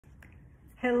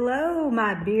Hello,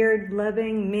 my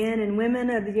beard-loving men and women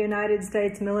of the United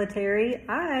States military.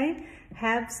 I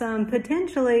have some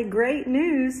potentially great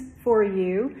news for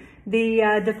you.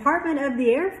 The Department of the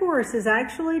Air Force is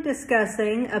actually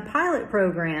discussing a pilot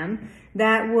program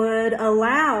that would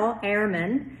allow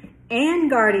airmen and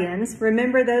guardians,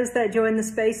 remember those that join the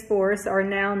Space Force are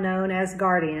now known as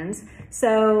guardians.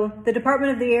 So the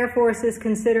Department of the Air Force is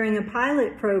considering a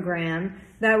pilot program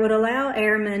that would allow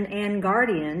airmen and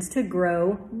guardians to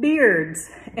grow beards.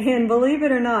 And believe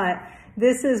it or not,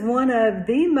 this is one of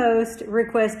the most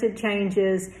requested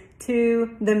changes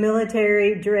to the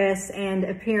military dress and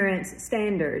appearance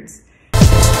standards.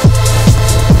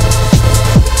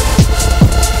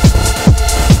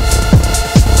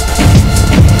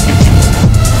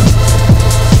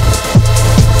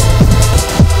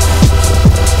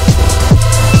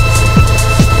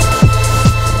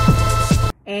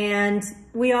 And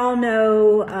we all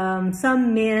know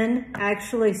some men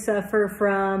actually suffer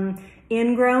from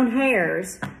ingrown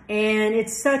hairs, and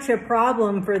it's such a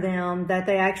problem for them that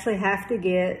they actually have to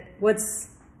get what's,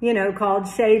 called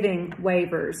shaving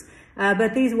waivers.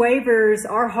 But these waivers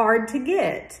are hard to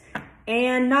get.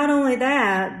 And not only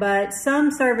that, but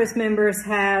some service members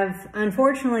have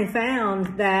unfortunately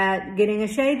found that getting a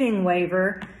shaving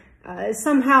waiver is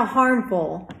somehow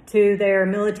harmful to their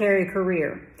military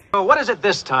career. Oh, what is it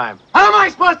this time? How am I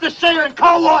supposed to shave in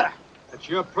cold water? That's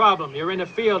your problem. You're in the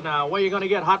field now. Where are you going to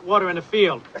get hot water in the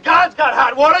field? The guard's got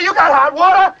hot water. You got hot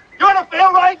water. You're in the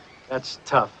field, right? That's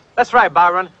tough. That's right,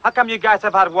 Byron. How come you guys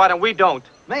have hot water and we don't?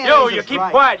 Man, You keep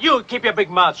quiet. You keep your big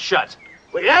mouth shut.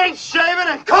 We ain't shaving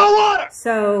in cold water.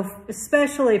 So,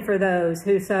 especially for those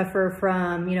who suffer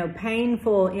from,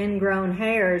 painful ingrown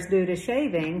hairs due to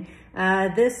shaving,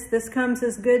 this comes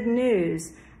as good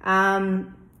news.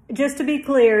 Just to be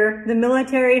clear, the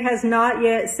military has not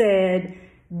yet said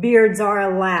beards are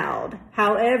allowed.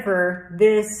 However,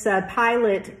 this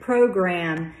pilot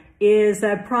program is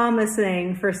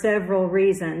promising for several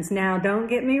reasons. Now, don't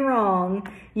get me wrong.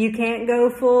 You can't go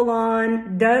full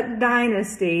on Duck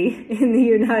Dynasty in the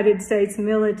United States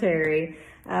military.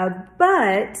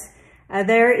 But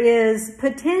there is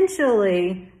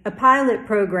potentially a pilot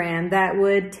program that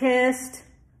would test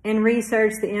and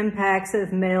research the impacts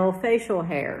of male facial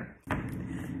hair.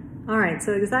 All right,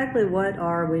 so exactly what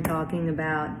are we talking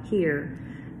about here?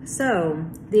 So,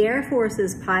 the Air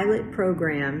Force's pilot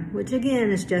program, which again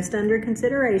is just under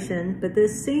consideration, but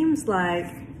this seems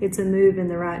like it's a move in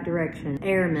the right direction.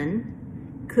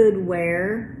 Airmen could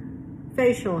wear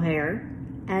facial hair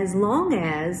as long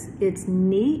as it's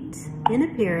neat in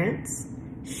appearance,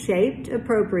 shaped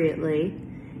appropriately,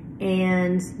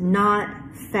 and not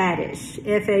fattish,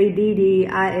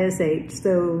 F-A-D-D-I-S-H.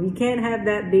 So you can't have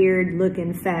that beard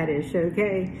looking fattish,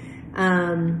 okay?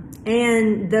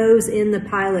 And those in the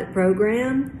pilot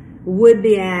program would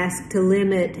be asked to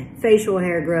limit facial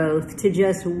hair growth to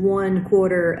just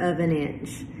 1/4 of an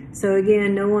inch. So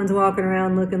again, no one's walking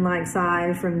around looking like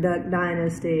Sai from Duck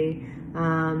Dynasty.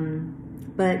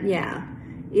 But yeah,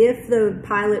 if the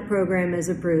pilot program is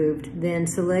approved, then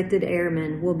selected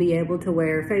airmen will be able to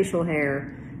wear facial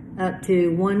hair up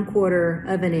to 1/4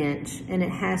 of an inch, and it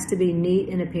has to be neat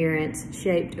in appearance,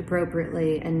 shaped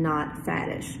appropriately, and not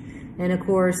fattish. And of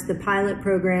course, the pilot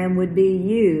program would be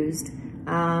used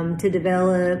to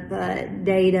develop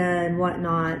data and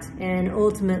whatnot, and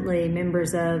ultimately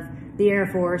members of the Air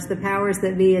Force, the powers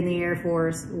that be in the Air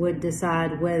Force, would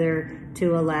decide whether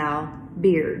to allow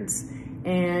beards.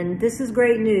 And this is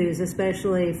great news,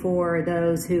 especially for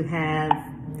those who have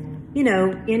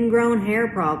ingrown hair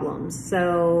problems.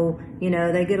 So,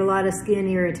 they get a lot of skin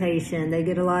irritation, they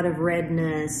get a lot of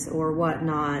redness or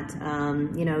whatnot,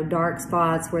 dark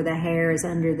spots where the hair is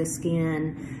under the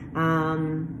skin.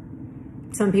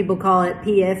 Some people call it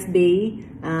PFB.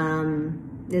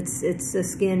 It's a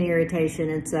skin irritation.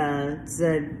 It's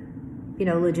a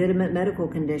legitimate medical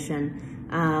condition.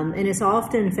 And it's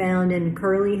often found in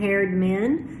curly-haired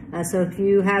men. So if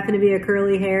you happen to be a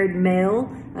curly-haired male,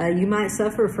 you might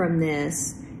suffer from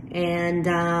this. And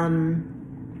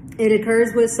it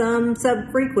occurs with some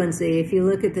subfrequency. If you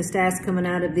look at the stats coming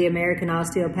out of the American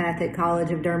Osteopathic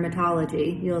College of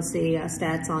Dermatology, you'll see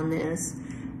stats on this.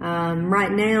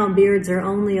 Right now, beards are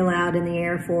only allowed in the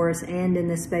Air Force and in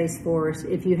the Space Force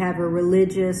if you have a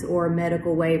religious or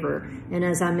medical waiver. And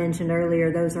as I mentioned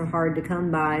earlier, those are hard to come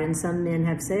by, and some men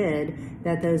have said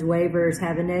that those waivers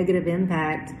have a negative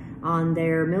impact on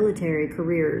their military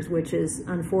careers, which is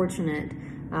unfortunate.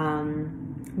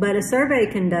 But a survey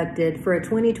conducted for a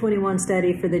 2021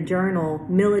 study for the journal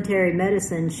Military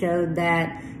Medicine showed that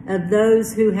of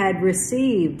those who had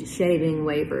received shaving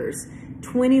waivers,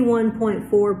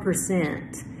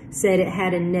 21.4% said it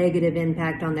had a negative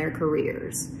impact on their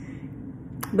careers.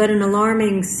 But an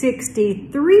alarming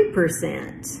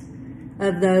 63%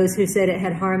 of those who said it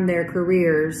had harmed their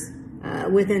careers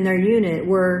within their unit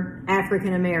were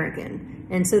African American.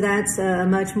 And so that's a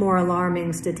much more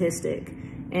alarming statistic.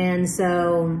 And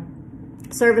so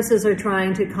services are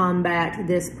trying to combat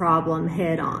this problem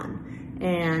head on.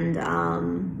 And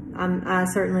I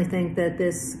certainly think that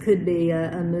this could be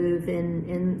a move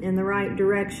in the right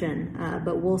direction.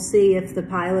 But we'll see if the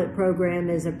pilot program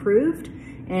is approved.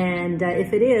 And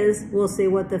if it is, we'll see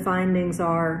what the findings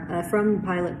are from the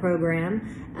pilot program.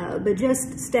 But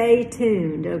just stay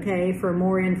tuned, okay, for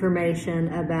more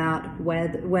information about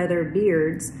whether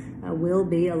beards will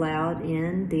be allowed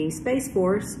in the Space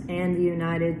Force and the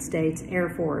United States Air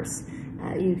Force.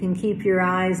 You can keep your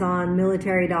eyes on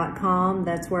military.com.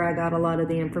 That's where I got a lot of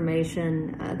the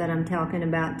information that I'm talking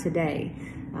about today.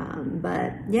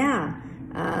 But yeah.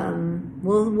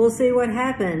 We'll see what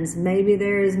happens. Maybe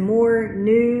there is more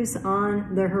news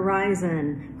on the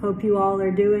horizon. Hope you all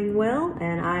are doing well,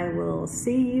 and I will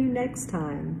see you next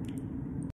time.